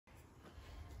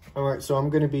All right, so I'm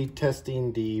going to be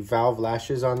testing the valve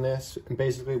lashes on this, and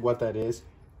basically what that is,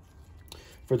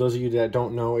 for those of you that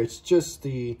don't know, it's just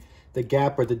the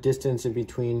gap or the distance in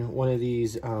between one of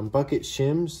these bucket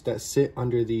shims that sit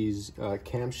under these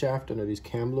camshaft, under these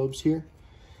cam lobes here.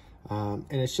 And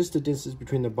it's just the distance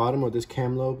between the bottom of this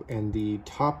cam lobe and the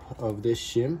top of this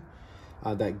shim.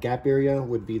 That gap area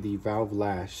would be the valve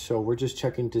lash. So we're just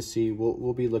checking to see,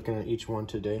 we'll be looking at each one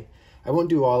today. I won't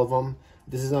do all of them.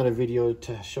 This is not a video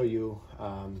to show you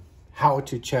how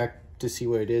to check to see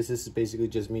what it is. This is basically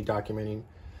just me documenting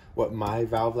what my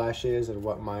valve lash is and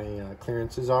what my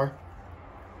clearances are.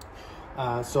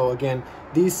 So again,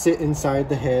 these sit inside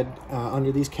the head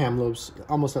under these cam lobes,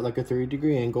 almost at like a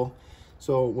 30-degree angle.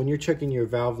 So when you're checking your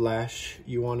valve lash,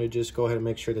 you want to just go ahead and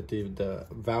make sure that the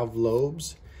valve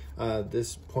lobes,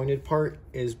 this pointed part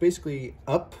is basically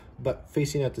up, but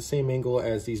facing at the same angle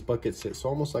as these buckets sit. So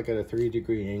almost like at a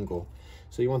 30-degree angle.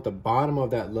 So you want the bottom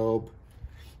of that lobe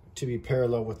to be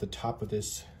parallel with the top of the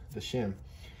shim.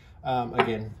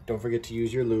 Again, don't forget to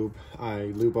use your lube. I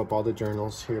lube up all the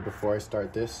journals here before I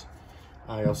start this.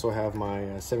 I also have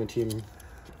my 17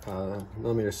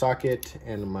 millimeter socket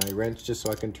and my wrench just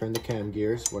so I can turn the cam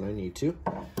gears when I need to.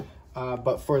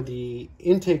 But for the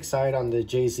intake side on the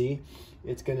JZ,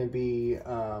 it's going to be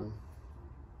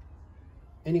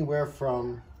anywhere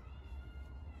from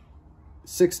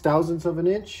 6/1000ths of an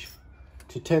inch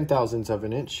to 10/1000ths of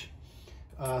an inch.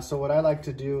 So what I like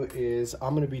to do is I'm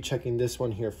going to be checking this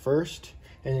one here first.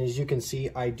 And as you can see,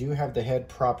 I do have the head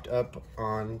propped up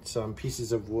on some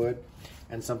pieces of wood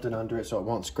and something under it so it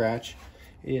won't scratch.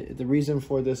 The reason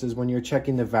for this is when you're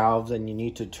checking the valves and you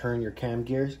need to turn your cam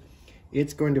gears,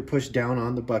 it's going to push down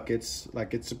on the buckets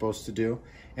like it's supposed to do,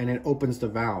 and it opens the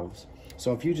valves.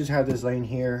 So if you just have this laying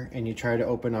here and you try to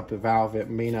open up the valve, it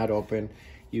may not open.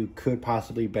 You could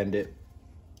possibly bend it.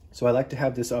 So I like to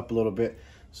have this up a little bit,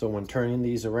 so when turning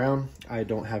these around, I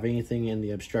don't have anything in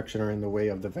the obstruction or in the way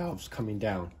of the valves coming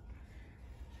down.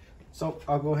 So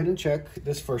I'll go ahead and check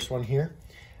this first one here.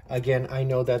 Again, I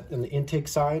know that on the intake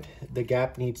side, the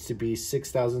gap needs to be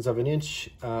 6/1000ths of an inch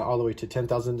all the way to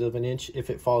 10/1000ths of an inch. If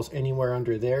it falls anywhere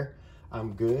under there,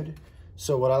 I'm good.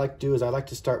 So what I like to do is I like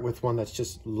to start with one that's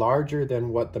just larger than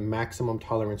what the maximum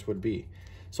tolerance would be.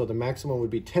 So the maximum would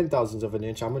be 10/1000ths of an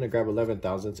inch. I'm going to grab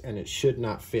 11/1000ths, and it should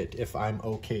not fit if I'm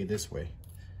okay this way.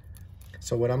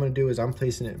 So what I'm going to do is I'm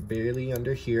placing it barely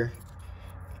under here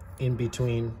in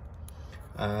between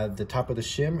the top of the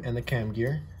shim and the cam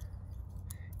gear.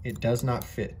 It does not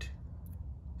fit.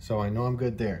 So I know I'm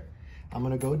good there. I'm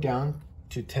going to go down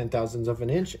to 10/1000ths of an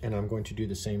inch, and I'm going to do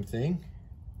the same thing.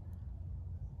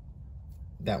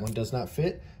 That one does not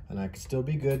fit, and I can still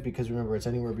be good because remember, it's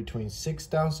anywhere between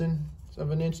 6/1000ths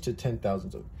of an inch to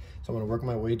 10/1000ths. So I'm going to work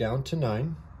my way down to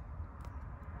 9.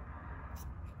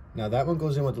 Now that one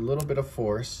goes in with a little bit of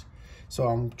force. So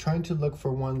I'm trying to look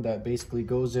for one that basically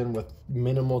goes in with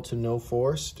minimal to no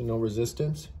force, to no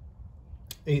resistance.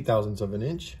 8/1000ths of an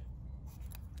inch.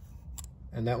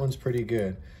 And that one's pretty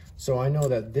good. So I know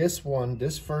that this one,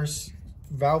 this first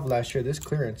valve lash here, this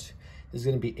clearance is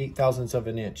going to be 8/1000ths of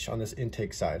an inch on this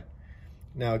intake side.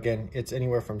 Now again, it's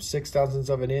anywhere from 6/1000ths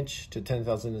of an inch to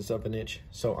 10/1000ths of an inch.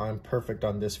 So I'm perfect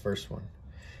on this first one.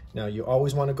 Now you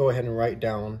always want to go ahead and write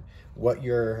down what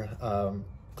your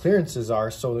clearances are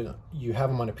so you have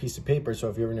them on a piece of paper. So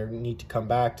if you ever need to come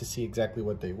back to see exactly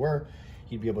what they were,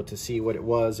 you'd be able to see what it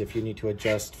was. If you need to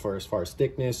adjust for as far as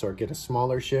thickness or get a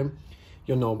smaller shim,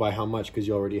 you'll know by how much because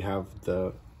you already have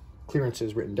the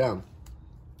clearances written down.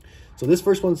 So this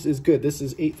first one is good. This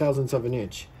is 8/1000ths of an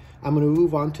inch. I'm going to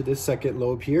move on to this second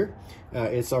lobe here.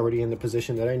 It's already in the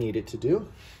position that I need it to do.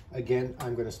 Again,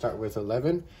 I'm going to start with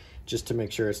 11 just to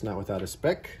make sure it's not without a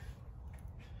speck.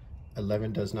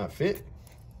 11 does not fit.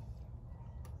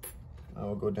 I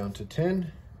will go down to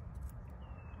 10.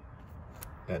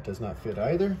 That does not fit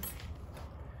either.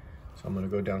 So I'm going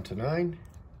to go down to 9.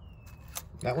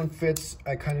 That one fits.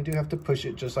 I kind of do have to push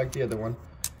it just like the other one.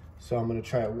 So I'm going to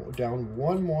try it down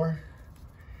one more.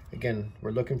 Again,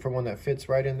 we're looking for one that fits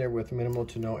right in there with minimal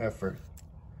to no effort.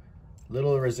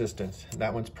 Little resistance.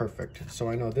 That one's perfect. So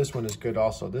I know this one is good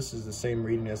also. This is the same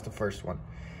reading as the first one.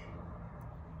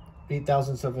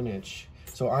 8/1000ths of an inch.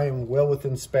 So I am well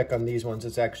within spec on these ones.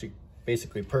 It's actually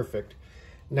basically perfect.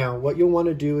 Now, what you'll want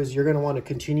to do is you're going to want to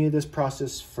continue this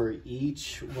process for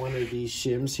each one of these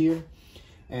shims here.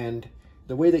 And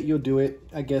the way that you'll do it,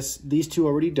 I guess these two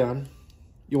already done.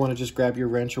 You want to just grab your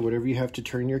wrench or whatever you have to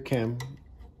turn your cam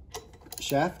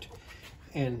shaft.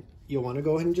 And you'll want to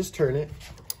go ahead and just turn it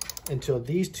until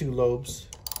these two lobes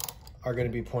are going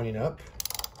to be pointing up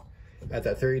at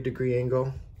that 30-degree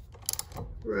angle,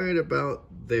 right about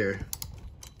there.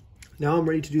 Now I'm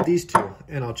ready to do these two,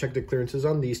 and I'll check the clearances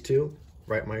on these two,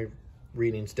 write my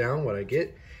readings down, what I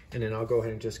get, and then I'll go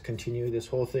ahead and just continue this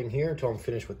whole thing here until I'm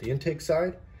finished with the intake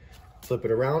side. Flip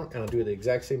it around, and I'll do the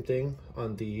exact same thing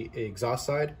on the exhaust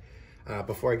side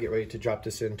before I get ready to drop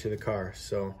this into the car.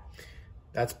 So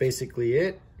that's basically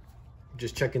it.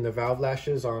 Just checking the valve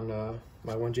lashes on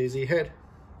my 1JZ head.